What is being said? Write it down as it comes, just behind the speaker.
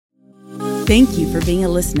Thank you for being a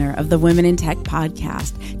listener of the Women in Tech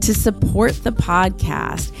podcast. To support the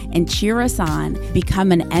podcast and cheer us on,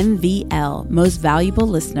 become an MVL, Most Valuable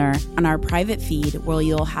Listener, on our private feed where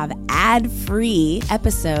you'll have ad-free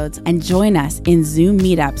episodes and join us in Zoom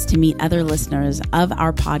meetups to meet other listeners of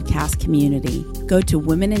our podcast community. Go to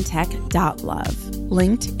womenintech.love,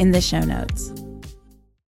 linked in the show notes.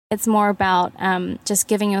 It's more about just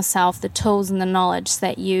giving yourself the tools and the knowledge so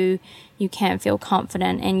that you can feel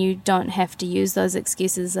confident and you don't have to use those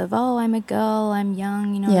excuses of, oh, I'm a girl, I'm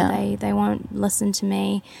young, they won't listen to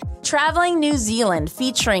me. Traveling New Zealand,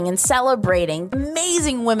 featuring and celebrating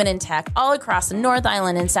amazing women in tech all across the North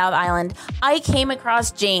Island and South Island, I came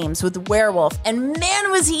across James with Werewolf, and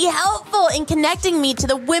man, was he helpful in connecting me to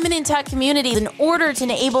the women in tech community in order to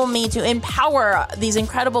enable me to empower these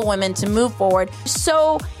incredible women to move forward.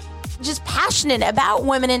 So just passionate about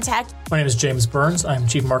women in tech. My name is James Burns. I'm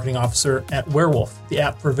Chief Marketing Officer at Werewolf, the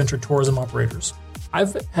app for venture tourism operators.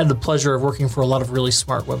 I've had the pleasure of working for a lot of really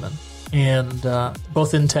smart women, and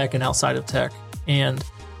both in tech and outside of tech. And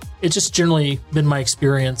it's just generally been my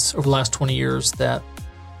experience over the last 20 years that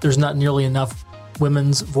there's not nearly enough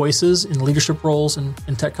women's voices in leadership roles in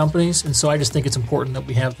tech companies. And so I just think it's important that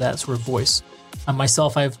we have that sort of voice.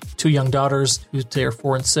 Myself, I have two young daughters who today are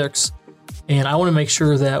 4 and 6. And I want to make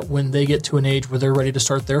sure that when they get to an age where they're ready to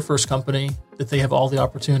start their first company, that they have all the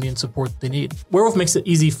opportunity and support that they need. Werewolf makes it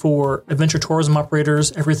easy for adventure tourism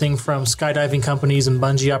operators, everything from skydiving companies and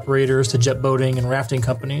bungee operators to jet boating and rafting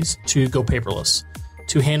companies, to go paperless,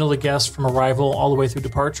 to handle the guests from arrival all the way through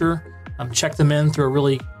departure, check them in through a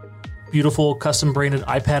really beautiful custom-branded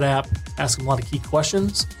iPad app, ask them a lot of key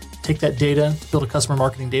questions, take that data to build a customer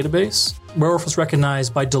marketing database. Werewolf was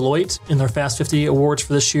recognized by Deloitte in their Fast 50 awards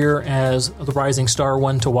for this year as the Rising Star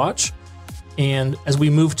one to watch. And as we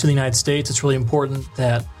move to the United States, it's really important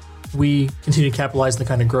that we continue to capitalize on the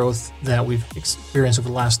kind of growth that we've experienced over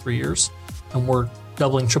the last 3 years. And we're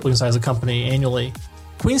doubling, tripling the size of the company annually.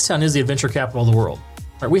 Queenstown is the adventure capital of the world.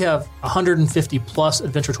 Right, we have 150 plus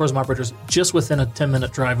adventure tourism operators just within a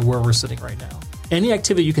 10-minute drive of where we're sitting right now. Any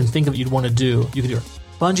activity you can think of you'd want to do, you can do it.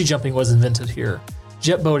 Bungee jumping was invented here.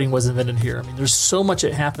 Jet boating was invented here. I mean, there's so much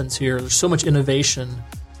that happens here. There's so much innovation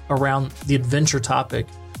around the adventure topic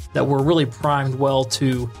that we're really primed well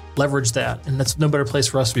to leverage that. And that's no better place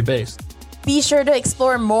for us to be based. Be sure to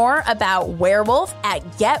explore more about Werewolf at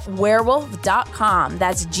getwerewolf.com.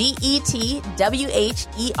 That's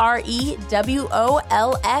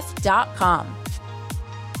GETWHEREWOLF.com.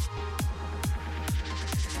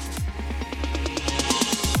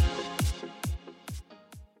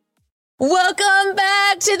 Welcome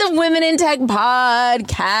back to the Women in Tech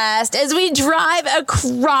podcast as we drive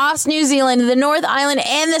across New Zealand, the North Island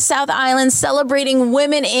and the South Island, celebrating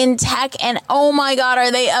women in tech. And oh my God,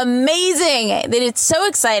 are they amazing? It's so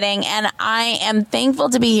exciting. And I am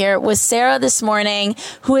thankful to be here with Sarah this morning,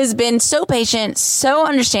 who has been so patient, so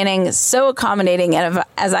understanding, so accommodating, and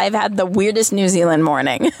as I've had the weirdest New Zealand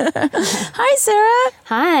morning. Hi, Sarah.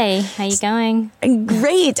 Hi, how you going?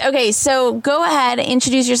 Great. Okay, so go ahead,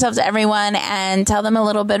 introduce yourself to everyone and tell them a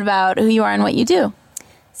little bit about who you are and what you do.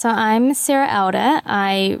 So I'm Sarah Elder.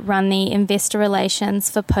 I run the investor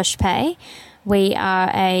relations for Pushpay. We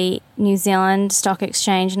are a New Zealand Stock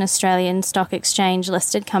Exchange and Australian Stock Exchange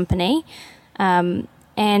listed company. And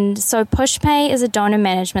so Pushpay is a donor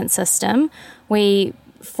management system.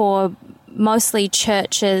 For mostly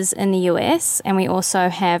churches in the US, and we also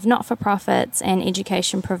have not-for-profits and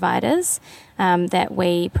education providers that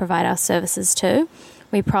we provide our services to.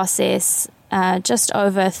 We process just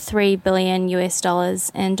over $3 billion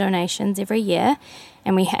US in donations every year,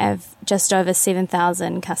 and we have just over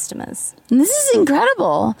 7,000 customers. This is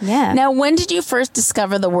incredible. Yeah. Now, when did you first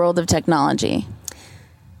discover the world of technology?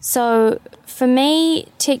 So for me,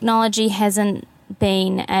 technology hasn't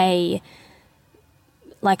been a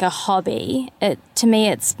hobby. To me,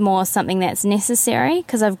 it's more something that's necessary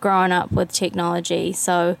because I've grown up with technology.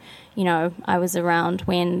 So, I was around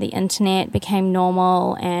when the internet became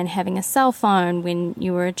normal and having a cell phone when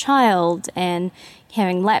you were a child and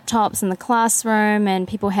having laptops in the classroom and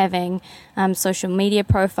people having social media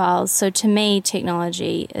profiles. So to me,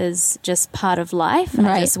 technology is just part of life. Right.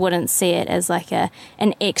 I just wouldn't see it as like an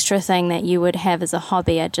extra thing that you would have as a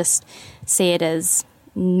hobby. I just see it as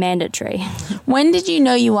mandatory. When did you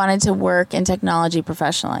know you wanted to work in technology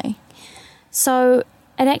professionally? So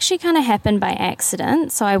it actually kind of happened by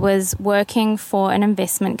accident. So I was working for an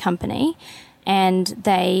investment company and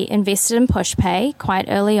they invested in Pushpay quite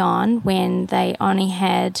early on when they only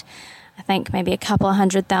had, I I think maybe a couple of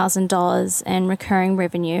 $100,000 in recurring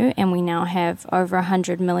revenue, and we now have over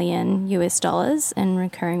 $100 million US in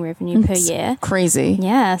recurring revenue per year. Crazy.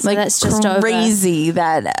 Yeah, so like that's just crazy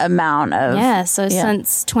that amount of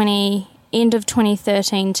since end of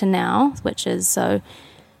 2013 to now, which is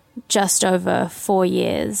just over 4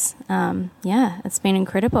 years. It's been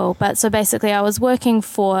incredible. But so basically I was working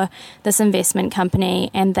for this investment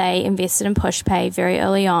company, and they invested in PushPay very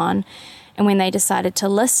early on. And when they decided to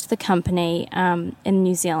list the company in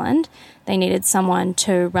New Zealand, they needed someone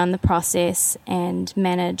to run the process and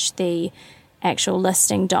manage the actual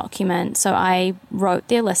listing document. So I wrote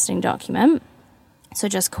their listing document. So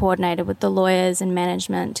just coordinated with the lawyers and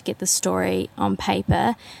management to get the story on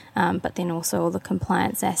paper, but then also all the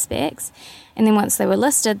compliance aspects. And then once they were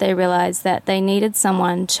listed, they realized that they needed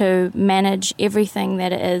someone to manage everything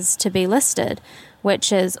that it is to be listed,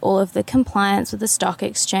 which is all of the compliance with the stock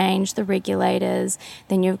exchange, the regulators.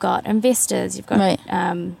 Then you've got investors, you've got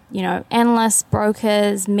analysts,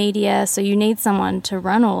 brokers, media. So you need someone to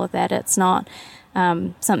run all of that. It's not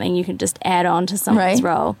something you can just add on to someone's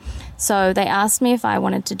role. So they asked me if I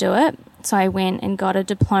wanted to do it. So I went and got a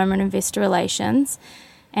diploma in investor relations,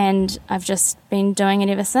 and I've just been doing it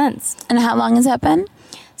ever since. And how long has that been?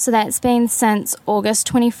 So that's been since August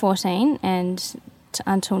 2014 and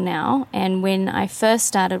until now. And when I first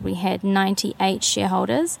started, we had 98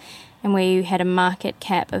 shareholders, and we had a market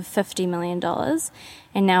cap of $50 million.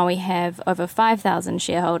 And now we have over 5,000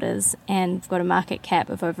 shareholders, and we've got a market cap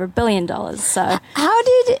of over $1 billion. So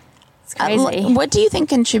it's crazy. What do you think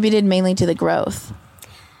contributed mainly to the growth?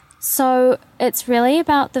 So it's really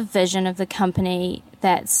about the vision of the company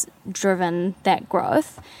that's driven that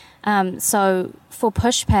growth. So for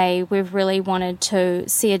PushPay, we've really wanted to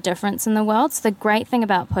see a difference in the world. So the great thing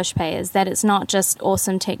about PushPay is that it's not just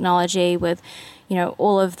awesome technology with,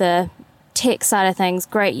 all of the tech side of things,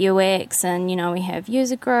 great UX, and, we have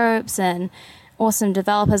user groups and awesome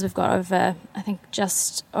developers. We've got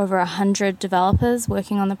just over 100 developers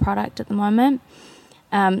working on the product at the moment.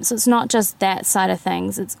 So it's not just that side of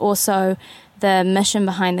things. It's also the mission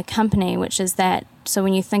behind the company, which is that, so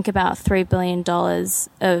when you think about $3 billion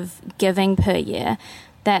of giving per year,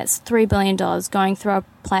 that's $3 billion going through our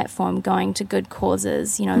platform, going to good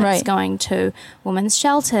causes, that's going to women's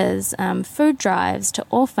shelters, food drives, to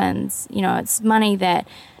orphans. It's money that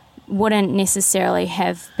wouldn't necessarily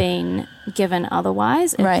have been given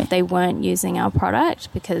otherwise if they weren't using our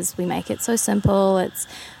product, because we make it so simple, it's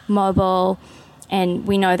mobile. And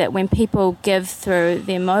we know that when people give through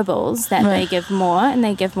their mobiles, that they give more, and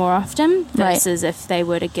they give more often versus if they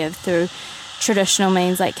were to give through traditional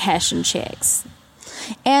means like cash and checks.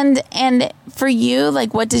 And for you,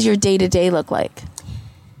 what does your day-to-day look like?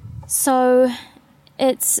 So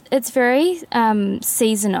it's very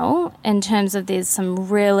seasonal in terms of there's some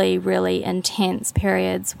really, really intense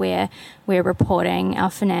periods where we're reporting our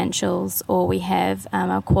financials, or we have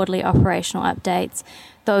our quarterly operational updates.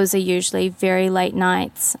 Those are usually very late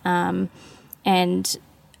nights, and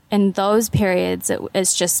in those periods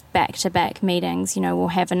it's just back-to-back meetings. We'll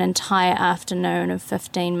have an entire afternoon of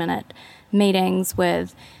 15-minute meetings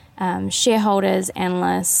with shareholders,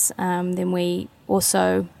 analysts. Then we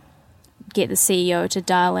also get the CEO to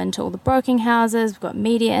dial into all the broking houses. We've got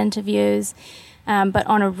media interviews. But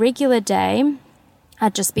on a regular day,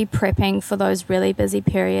 I'd just be prepping for those really busy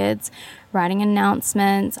periods, writing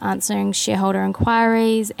announcements, answering shareholder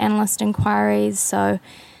inquiries, analyst inquiries. So,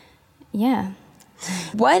 yeah.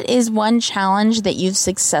 What is one challenge that you've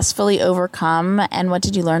successfully overcome, and what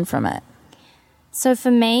did you learn from it? So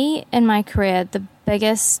for me, in my career, the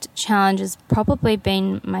biggest challenge has probably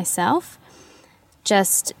been myself,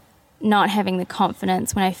 just not having the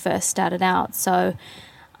confidence when I first started out. So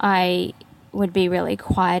I would be really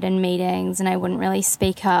quiet in meetings, and I wouldn't really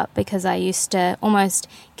speak up because I used to almost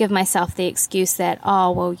give myself the excuse that,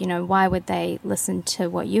 why would they listen to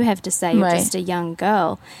what you have to say? You're just a young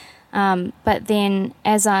girl. But then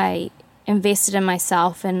as I invested in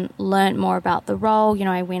myself and learnt more about the role,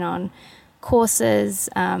 I went on courses,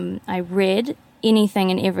 I read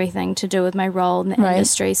anything and everything to do with my role in the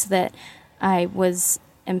industry, so that I was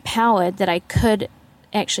empowered that I could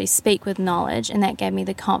actually speak with knowledge, and that gave me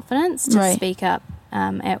the confidence to speak up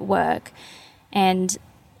at work. And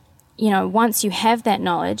once you have that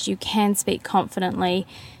knowledge, you can speak confidently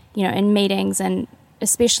in meetings, and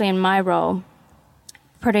especially in my role,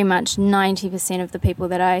 pretty much 90% of the people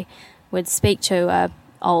that I would speak to are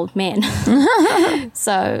old men.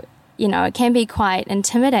 So it can be quite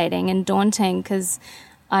intimidating and daunting, because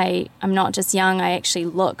I'm not just young, I actually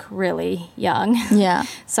look really young. Yeah.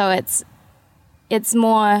 So it's it's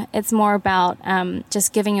more about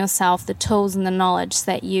just giving yourself the tools and the knowledge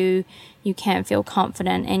so that you can feel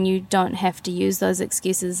confident, and you don't have to use those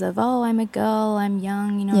excuses of, oh, I'm a girl, I'm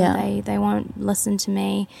young, you know, they won't listen to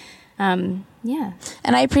me. Yeah.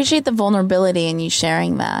 And I appreciate the vulnerability in you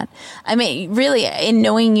sharing that. I mean, really, in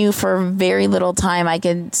knowing you for very little time, I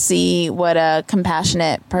could see what a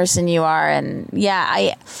compassionate person you are. And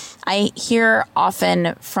yeah, I hear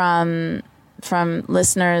often from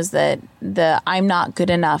listeners that the I'm not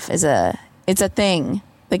good enough it's a thing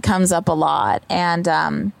that comes up a lot.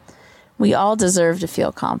 And we all deserve to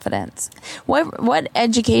feel confidence. What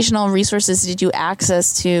educational resources did you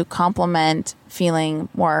access to complement feeling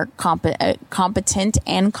more competent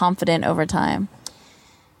and confident over time?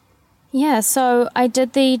 Yeah, so I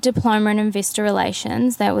did the Diploma in Investor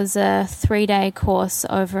Relations. That was a 3-day course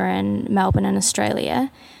over in Melbourne in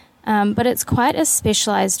Australia. But it's quite a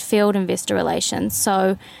specialised field, investor relations.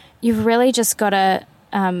 So you've really just got to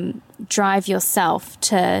drive yourself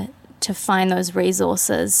to find those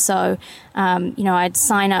resources. So, I'd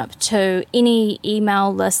sign up to any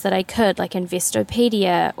email list that I could, like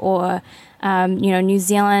Investopedia or, New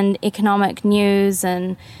Zealand economic news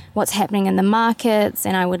and what's happening in the markets.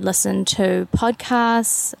 And I would listen to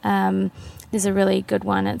podcasts. There's a really good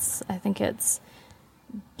one. I think it's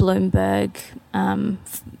Bloomberg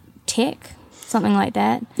Tech, something like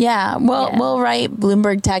that. Yeah. We'll write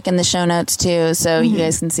Bloomberg Tech in the show notes too, so you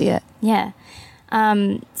guys can see it. Yeah.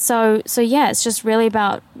 So it's just really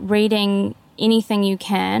about reading anything you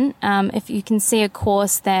can. If you can see a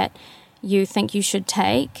course that you think you should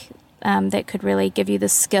take, that could really give you the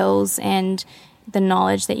skills and the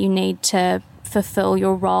knowledge that you need to fulfill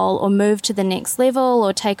your role or move to the next level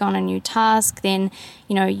or take on a new task, then,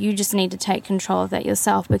 you just need to take control of that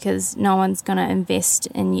yourself, because no one's going to invest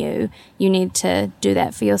in you. You need to do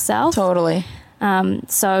that for yourself. Totally.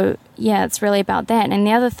 It's really about that. And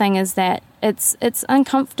the other thing is that it's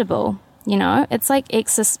uncomfortable, it's like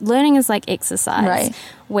learning is like exercise, right?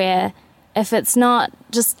 Where if it's not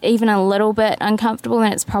just even a little bit uncomfortable,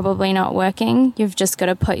 then it's probably not working. You've just got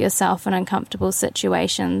to put yourself in uncomfortable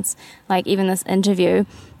situations. Like even this interview,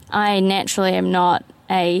 I naturally am not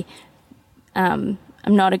I'm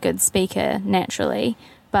not a good speaker naturally,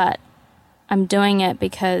 but I'm doing it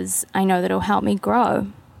because I know that it'll help me grow.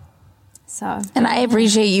 And I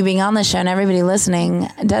appreciate you being on the show, and everybody listening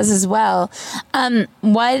does as well.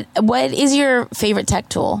 What is your favorite tech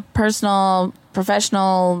tool? Personal,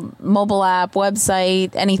 professional, mobile app,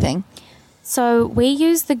 website, anything? So we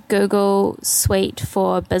use the Google Suite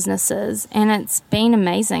for businesses, and it's been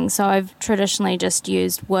amazing. So I've traditionally just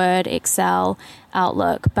used Word, Excel,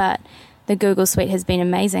 Outlook, but the Google Suite has been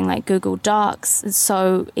amazing. Like Google Docs is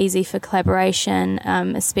so easy for collaboration,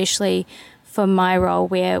 especially for my role,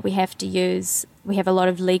 where we have a lot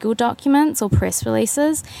of legal documents or press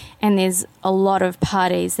releases, and there's a lot of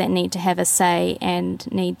parties that need to have a say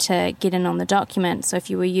and need to get in on the document. So if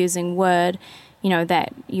you were using Word,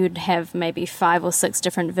 that you'd have maybe 5 or 6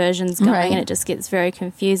 different versions going, right, and it just gets very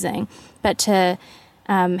confusing. But to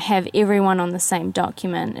have everyone on the same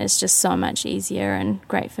document is just so much easier and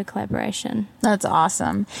great for collaboration. That's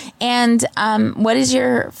awesome. And what is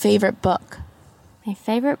your favorite book? My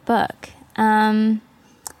favorite book?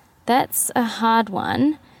 That's a hard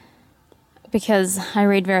one, because I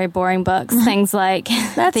read very boring books. Things like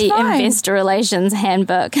the Investor Relations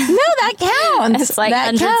Handbook. No, that counts. It's like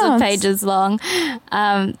hundreds of pages long.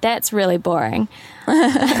 That's really boring.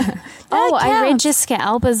 I read Jessica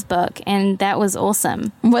Alba's book, and that was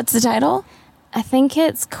awesome. What's the title? I think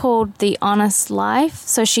it's called The Honest Life.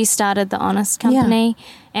 So she started The Honest Company,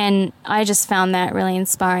 and I just found that really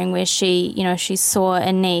inspiring, where she saw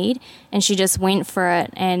a need and she just went for it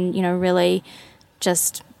and, really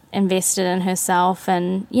just invested in herself,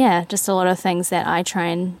 and just a lot of things that I try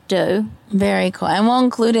and do. Very cool. And we'll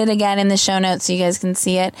include it again in the show notes so you guys can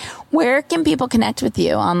see it. Where can people connect with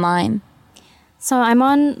you online? So I'm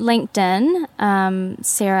on LinkedIn,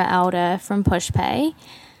 Sarah Elder from PushPay.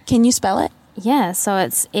 Can you spell it? Yeah, so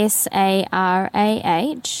it's SARAH,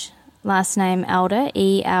 last name Elder,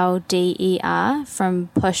 ELDER, from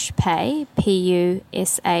PushPay,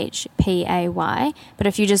 PUSHPAY. But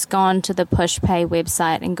if you just go onto the PushPay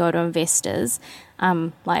website and go to investors,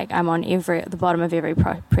 I'm on the bottom of every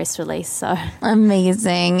press release. So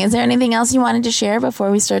amazing. Is there anything else you wanted to share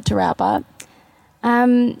before we start to wrap up?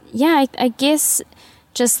 I guess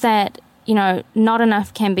just that, not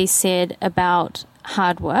enough can be said about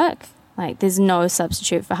hard work. Like, there's no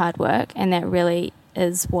substitute for hard work, and that really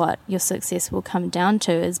is what your success will come down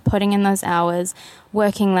to, is putting in those hours,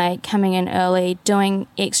 working late, coming in early, doing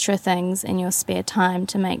extra things in your spare time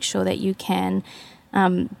to make sure that you can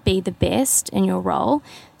be the best in your role.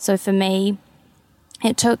 So for me,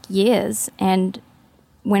 it took years, and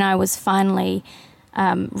when I was finally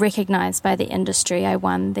recognized by the industry, I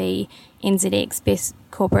won the NZX Best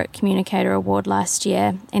Corporate Communicator Award last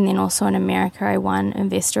year, and then also in America I won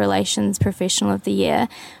Investor Relations Professional of the Year.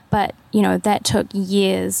 But, that took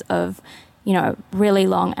years of, really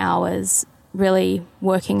long hours, really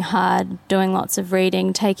working hard, doing lots of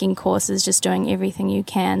reading, taking courses, just doing everything you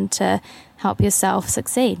can to help yourself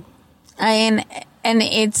succeed. And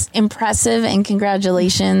it's impressive, and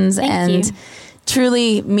congratulations. Thank you.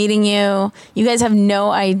 Truly meeting you. You guys have no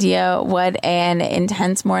idea what an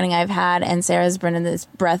intense morning I've had, and Sarah's bringing this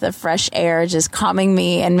breath of fresh air, just calming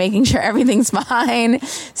me and making sure everything's fine.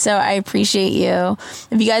 So I appreciate you.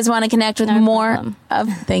 If you guys want to connect with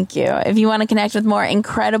thank you. If you want to connect with more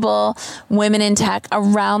incredible women in tech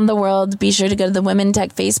around the world, be sure to go to the Women in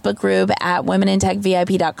Tech Facebook group at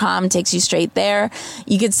womenintechvip.com. It takes you straight there.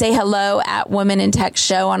 You could say hello at Women in Tech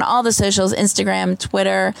Show on all the socials, Instagram,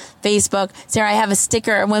 Twitter, Facebook. Sarah, I have a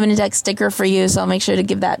Women in Tech sticker for you, so I'll make sure to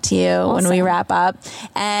give that to you when we wrap up.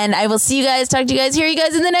 And I will see you guys, talk to you guys, hear you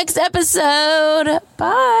guys in the next episode.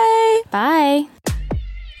 Bye. Bye.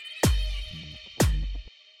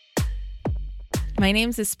 My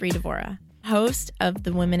name's Esprit Devora, host of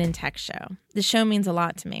the Women in Tech Show. The show means a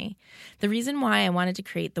lot to me. The reason why I wanted to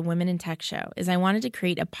create the Women in Tech Show is I wanted to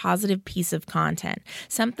create a positive piece of content,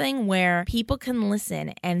 something where people can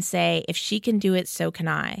listen and say, if she can do it, so can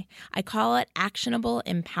I. I call it actionable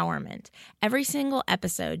empowerment. Every single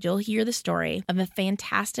episode, you'll hear the story of a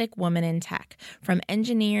fantastic woman in tech, from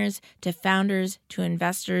engineers to founders to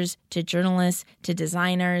investors to journalists to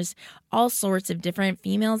designers, all sorts of different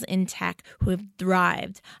females in tech who have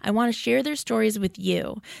thrived. I want to share their stories with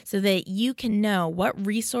you so that you can know what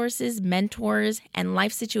resources, mentors, and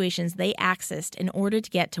life situations they accessed in order to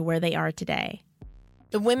get to where they are today.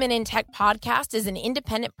 The Women in Tech podcast is an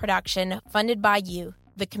independent production funded by you,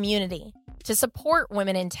 the community. To support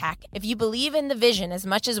Women in Tech, if you believe in the vision as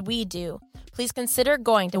much as we do, please consider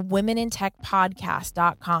going to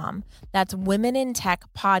womenintechpodcast.com. That's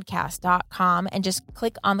womenintechpodcast.com, and just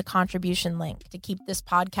click on the contribution link to keep this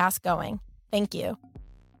podcast going. Thank you.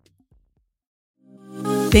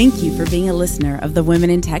 Thank you for being a listener of the Women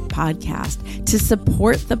in Tech podcast. To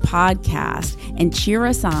support the podcast and cheer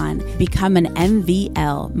us on, become an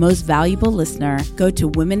MVL, Most Valuable Listener, go to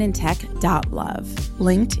womenintech.love,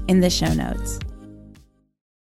 linked in the show notes.